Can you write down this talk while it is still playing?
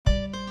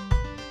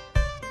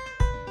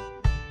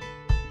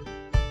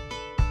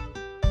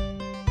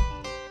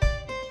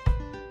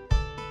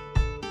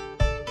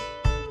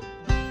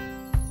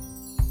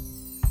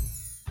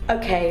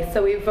Okay,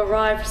 so we've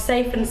arrived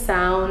safe and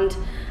sound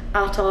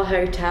at our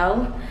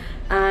hotel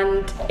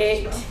and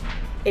it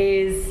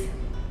is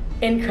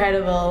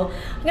incredible.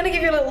 I'm gonna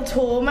give you a little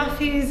tour.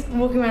 Matthew's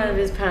walking around in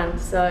his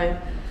pants, so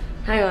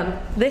hang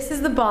on. This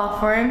is the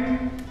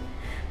bathroom.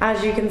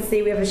 As you can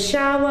see, we have a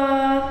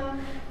shower,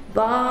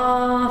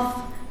 bath,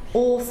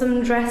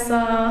 awesome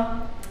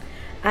dresser,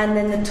 and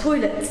then the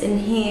toilet's in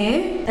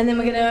here. And then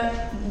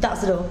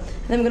that's the door.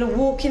 And then we're gonna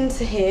walk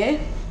into here.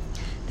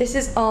 This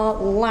is our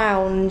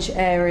lounge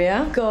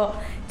area. Got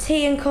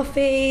tea and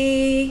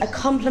coffee, a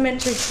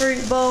complimentary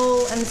fruit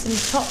bowl, and some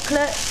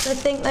chocolates, I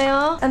think they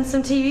are, and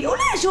some TV. Oh,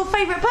 that's your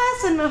favourite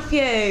person,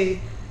 Matthew!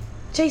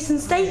 Jason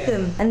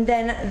Statham. Yeah. And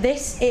then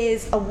this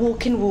is a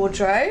walk-in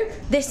wardrobe.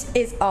 This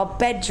is our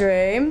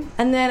bedroom.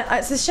 And then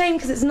it's a shame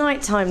because it's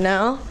night time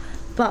now,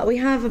 but we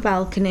have a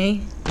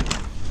balcony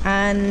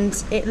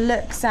and it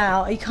looks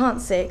out. You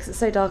can't see it because it's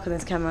so dark on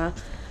this camera,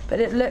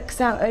 but it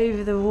looks out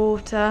over the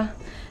water.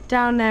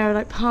 Down there are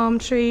like palm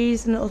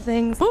trees and little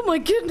things. Oh my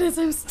goodness,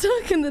 I'm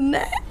stuck in the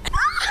net.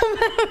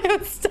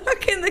 I'm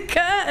stuck in the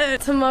curtain.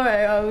 Tomorrow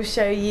I will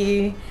show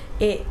you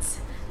it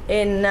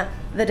in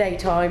the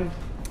daytime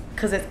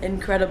because it's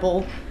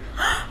incredible.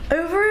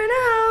 Over and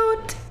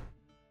out.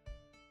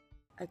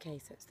 Okay,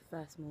 so it's the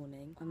first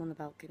morning. I'm on the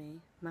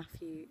balcony.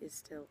 Matthew is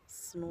still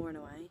snoring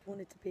away.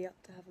 Wanted to be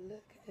up to have a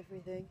look at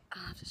everything.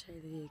 I have to show you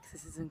the view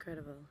because this is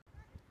incredible.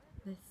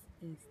 This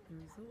is the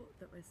resort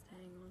that we're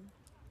staying on.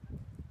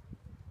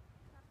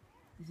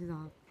 This is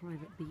our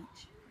private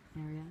beach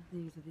area.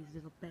 These are these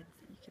little beds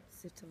that you can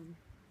sit on,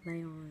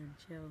 lay on and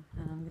chill.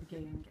 And I'm gonna go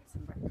and get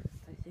some breakfast,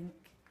 I think,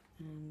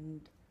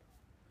 and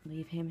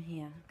leave him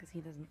here because he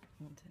doesn't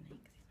want any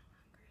because he's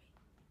not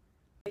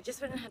hungry. We just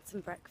went and had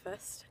some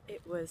breakfast.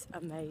 It was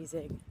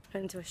amazing.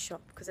 Went into a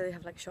shop because they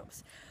have like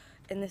shops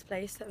in this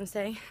place that I'm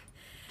staying.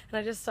 And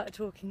I just started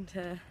talking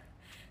to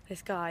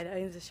this guy that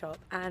owns the shop,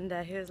 and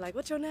he was like,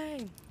 "What's your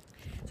name?"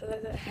 So I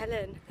was like,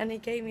 "Helen," and he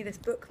gave me this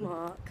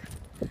bookmark.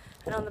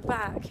 And on the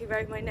back, he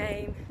wrote my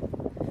name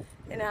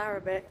in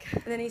Arabic.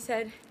 And then he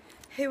said,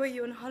 "Who are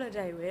you on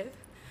holiday with?"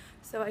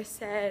 So I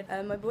said,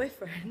 "My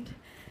boyfriend."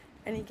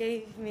 And he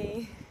gave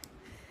me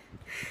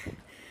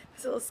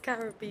this little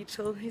scarab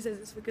beetle. He says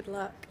it's for good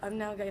luck. I'm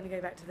now going to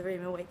go back to the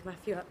room and wake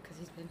Matthew up because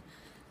he's been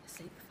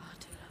asleep for far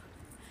too long.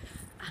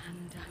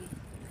 And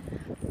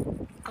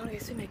I want to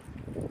go swimming.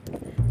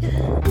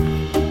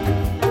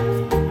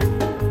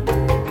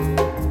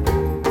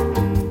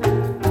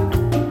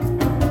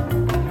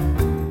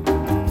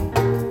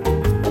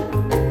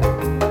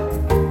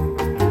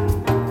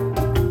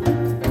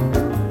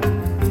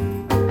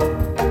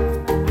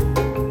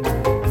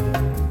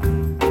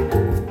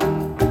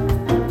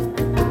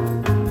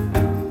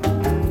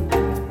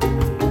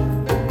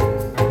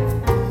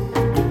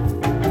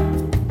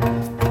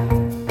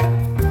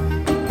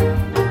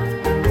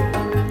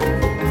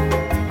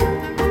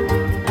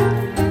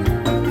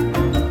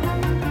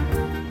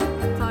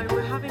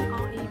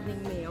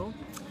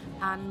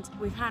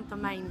 We've had the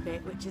main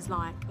bit, which is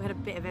like, we had a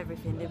bit of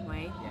everything, didn't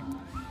we? Yeah.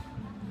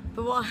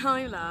 But what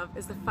I love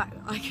is the fact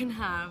that I can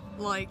have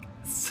like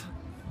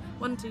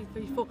 1, 2,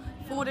 3,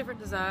 4 different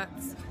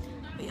desserts.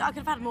 I could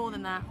have had more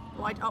than that,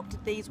 but I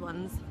opted these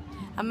ones.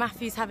 And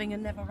Matthew's having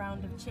another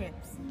round of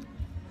chips.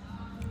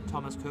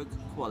 Thomas Cook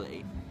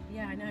quality.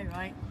 Yeah, I know,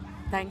 right?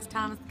 Thanks,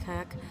 Thomas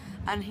Cook.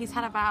 And he's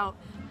had about,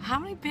 how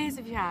many beers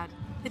have you had?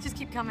 They just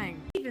keep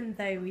coming. Even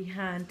though we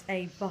had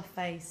a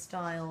buffet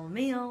style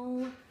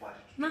meal,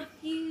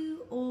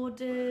 Matthew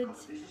ordered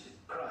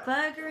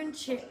burger and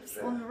chips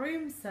on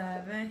room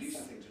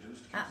service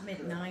at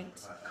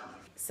midnight.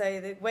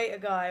 So the waiter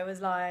guy was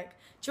like,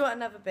 "Do you want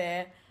another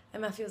beer?"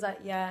 And Matthew was like,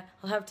 "Yeah,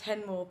 I'll have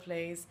 10 more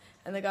please."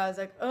 And the guy was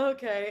like, "Oh,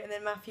 okay." And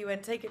then Matthew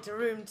went, "Take it to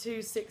room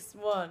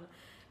 261.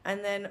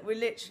 And then we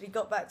literally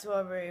got back to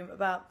our room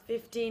about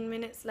 15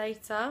 minutes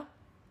later.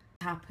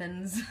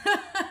 Happens.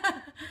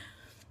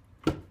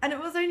 And it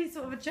was only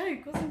sort of a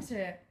joke, wasn't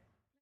it?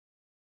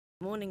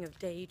 Morning of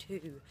day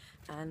 2,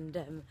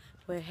 and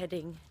we're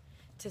heading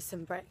to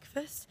some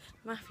breakfast.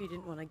 Matthew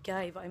didn't want to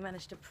go, but I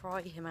managed to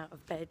pry him out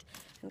of bed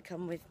and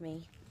come with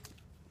me.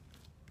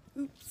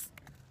 Oops.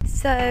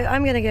 So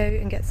I'm going to go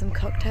and get some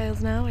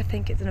cocktails now. I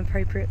think it's an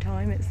appropriate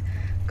time. It's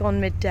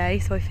gone midday,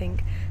 so I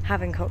think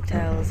having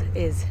cocktails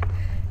is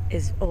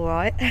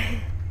alright.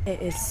 It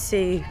is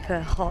super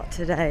hot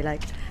today,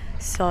 like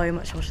so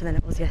much hotter than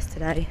it was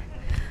yesterday.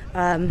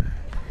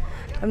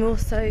 I'm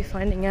also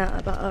finding out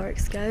about our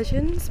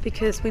excursions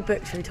because we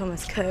booked through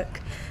Thomas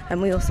Cook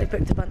and we also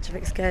booked a bunch of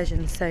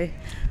excursions, so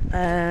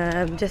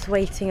just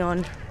waiting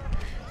on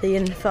the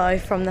info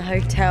from the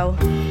hotel.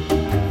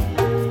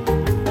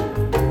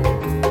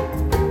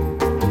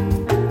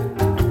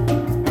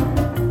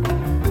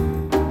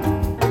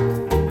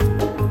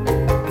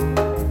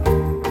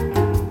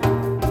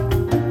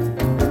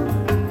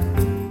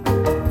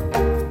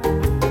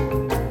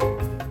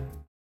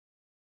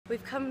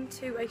 We've come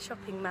to a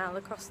shopping mall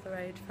across the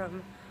road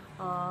from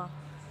our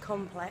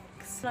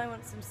complex. I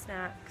want some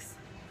snacks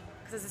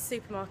because there's a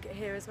supermarket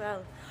here as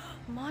well.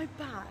 My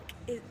back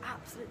is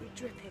absolutely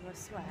dripping with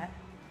sweat.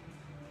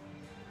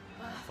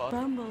 Fun.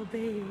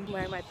 Bumblebee. I'm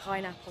wearing my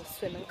pineapple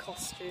swimming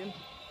costume.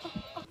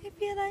 If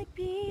you like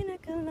pina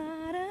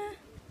colada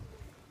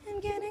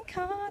and getting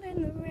caught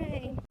in the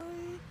rain,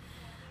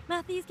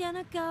 Matthew's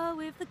gonna go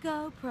with the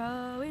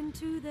GoPro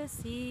into the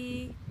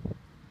sea.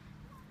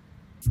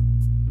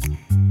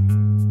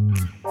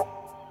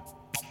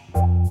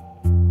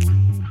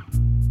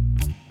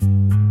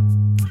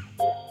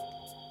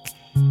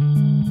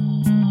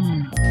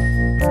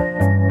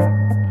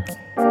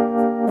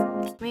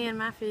 Me and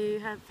Matthew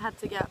have had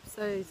to get up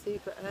so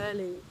super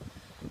early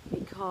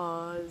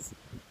because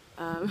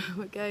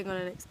we're going on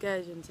an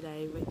excursion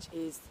today, which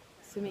is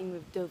swimming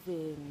with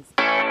dolphins.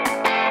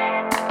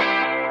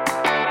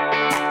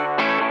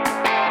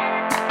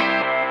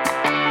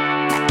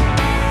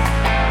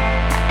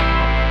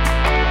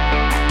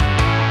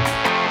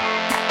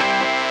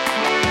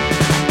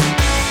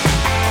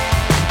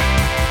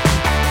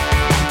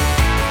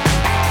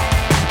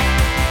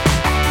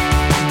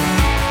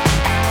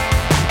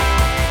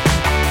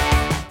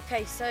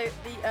 Okay, so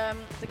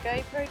the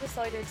GoPro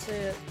decided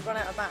to run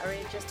out of battery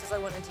just as I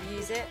wanted to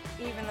use it,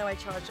 even though I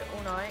charged it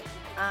all night.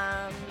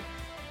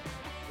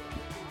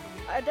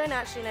 I don't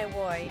actually know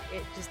why,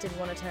 it just didn't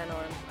want to turn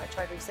on. I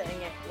tried resetting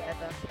it,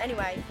 whatever.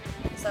 Anyway,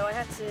 so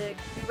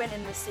we went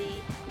in the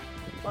sea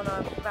on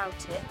our bow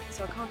tip,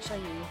 so I can't show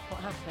you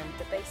what happened,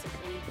 but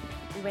basically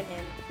we went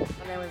in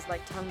and there was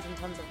like tons and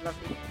tons of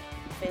lovely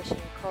fish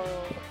and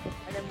coral,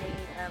 and then we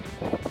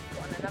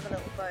got on another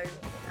little boat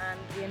and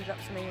we ended up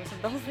swimming with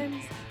some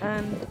dolphins,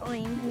 and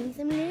I'm having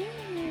some lunch.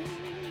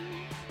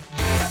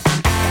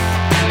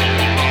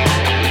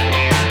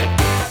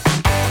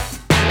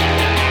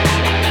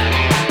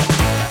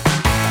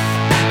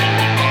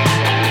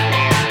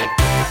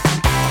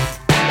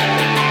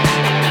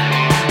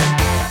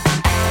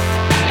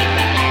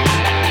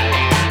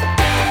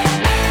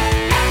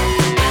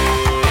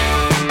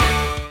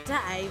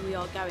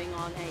 Going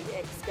on a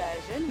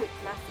excursion, which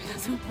Matthew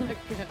doesn't want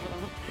to go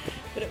on,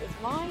 but it was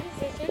my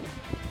decision.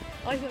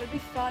 I thought it'd be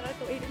fun, I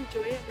thought he'd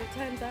enjoy it, but it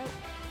turns out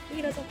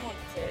he doesn't want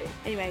to.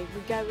 Anyway,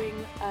 we're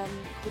going quad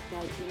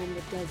biking in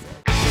the desert.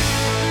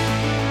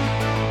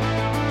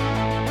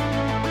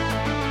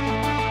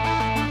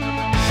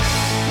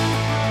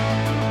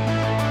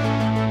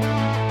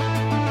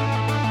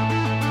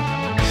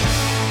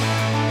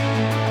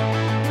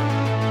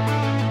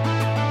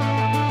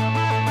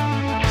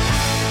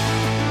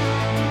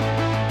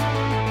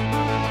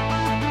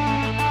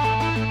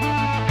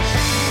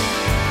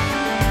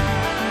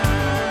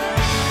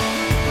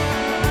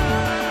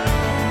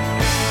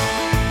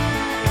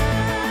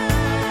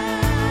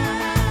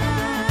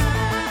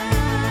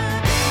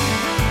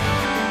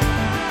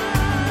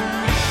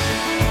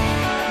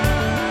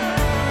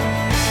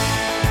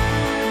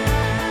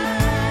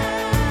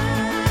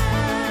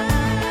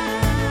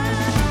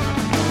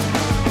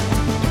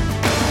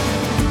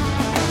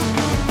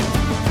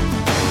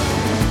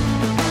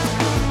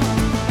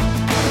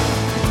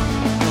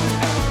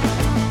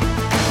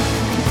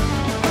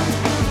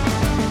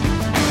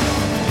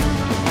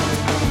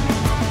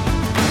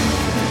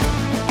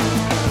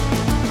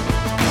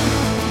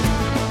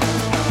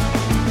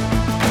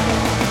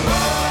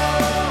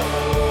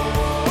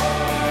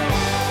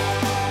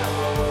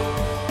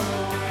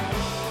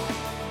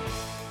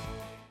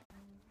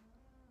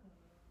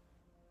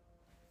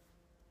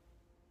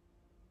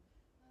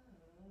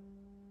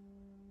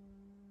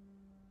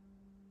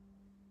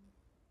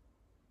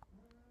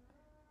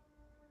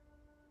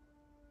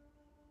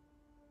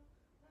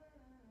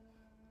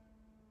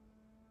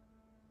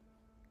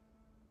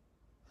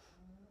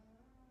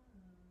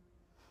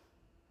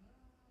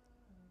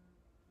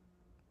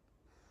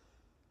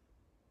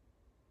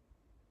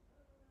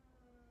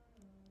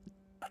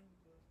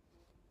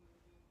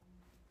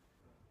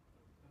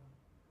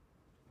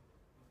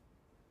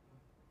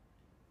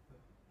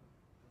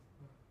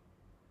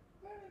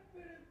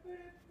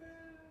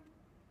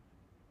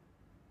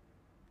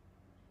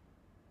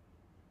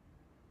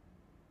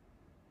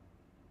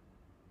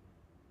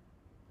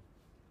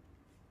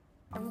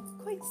 I'm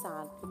quite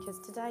sad because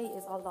today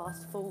is our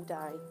last full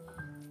day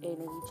in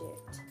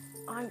Egypt.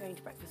 I'm going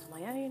to breakfast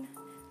on my own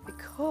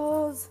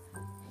because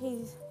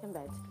he's in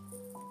bed.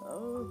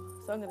 So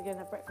I'm going to go and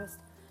have breakfast,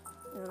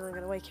 and then I'm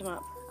going to wake him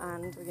up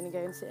and we're going to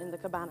go and sit in the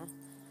cabana.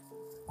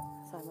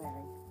 So I'm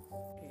wearing.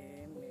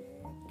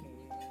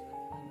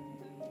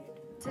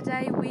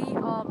 Today we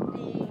are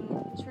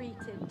being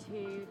treated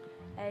to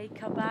a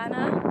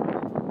cabana,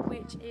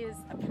 which is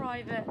a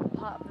private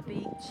part of the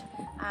beach,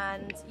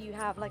 and you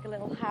have like a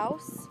little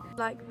house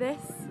like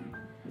this,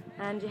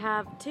 and you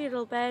have 2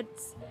 little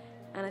beds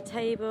and a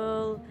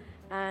table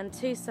and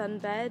 2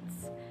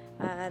 sunbeds,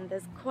 and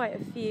there's quite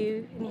a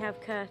few, and you have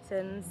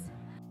curtains.